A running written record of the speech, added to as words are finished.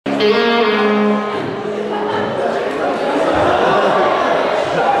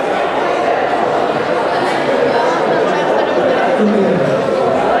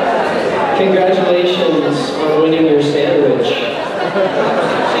on winning your sandwich.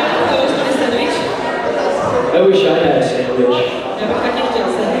 I wish I had a sandwich.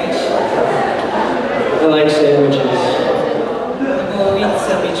 I like sandwiches.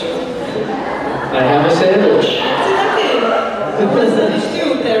 I have a sandwich.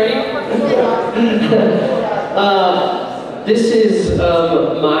 This is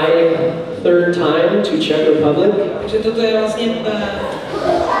my third time to Czech Republic. Takže toto je vlastně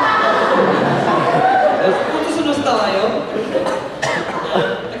to jsem dostala, jo?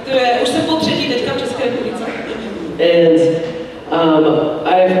 Tak to je, už jsem po třetí teďka v České republice. And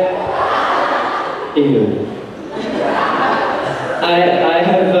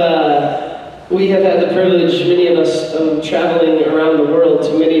we have had the privilege, many of us, of traveling around the world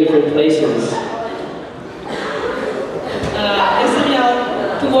to many different places. Já jsem měla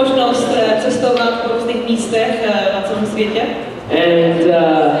tu možnost cestovat po různých místech na celém světě. And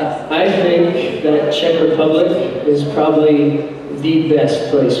I think that Czech Republic is probably the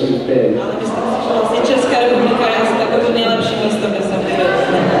best place we've been. Ale myslím si, že vlastně Česká republika je asi takové to nejlepší místo, kde jsem byl.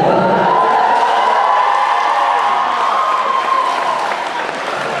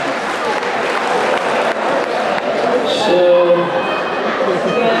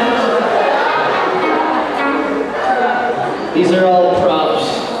 These are all props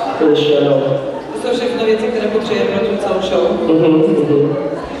for the show. To jsou všechno věci, které potřebujeme pro tu celou show.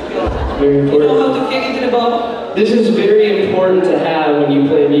 Very important. How to kick it in the ball. This is very important to have when you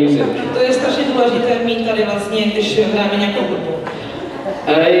play music. To je strašně důležité mít tady vlastně, když hráme nějakou hudbu.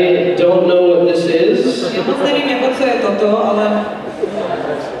 I don't know what this is. Já moc nevím, jako co je toto, ale...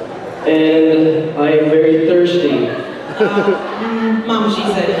 And I am very thirsty. Mám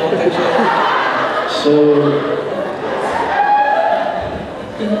žízeň, no, takže... So...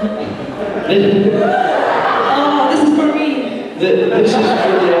 Oh, this is for me. This is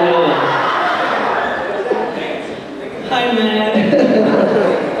for Diana. Hi, Matt.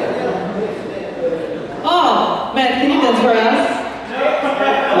 Oh, Matt, can you dance for us?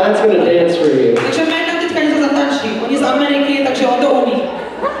 Matt's gonna dance for you. Takže Matt nám teďka něco zatančí. On je z Ameriky, takže on to umí.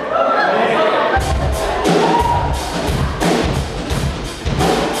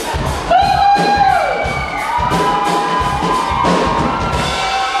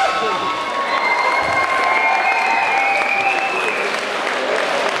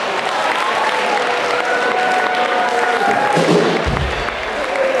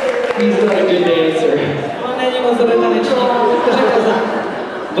 He's not a good dancer. On není moc dobrý tanečník, to řekl jsem.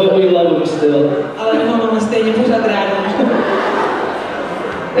 But we love him still. Ale my ho máme stejně pořád rádi.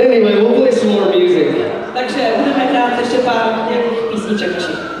 Anyway, we'll play some more music. Takže budeme hrát ještě pár nějakých písniček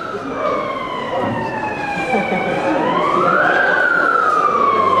naší.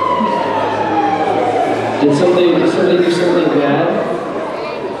 Did somebody do something bad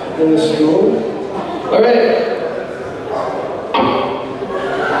in the school? All right.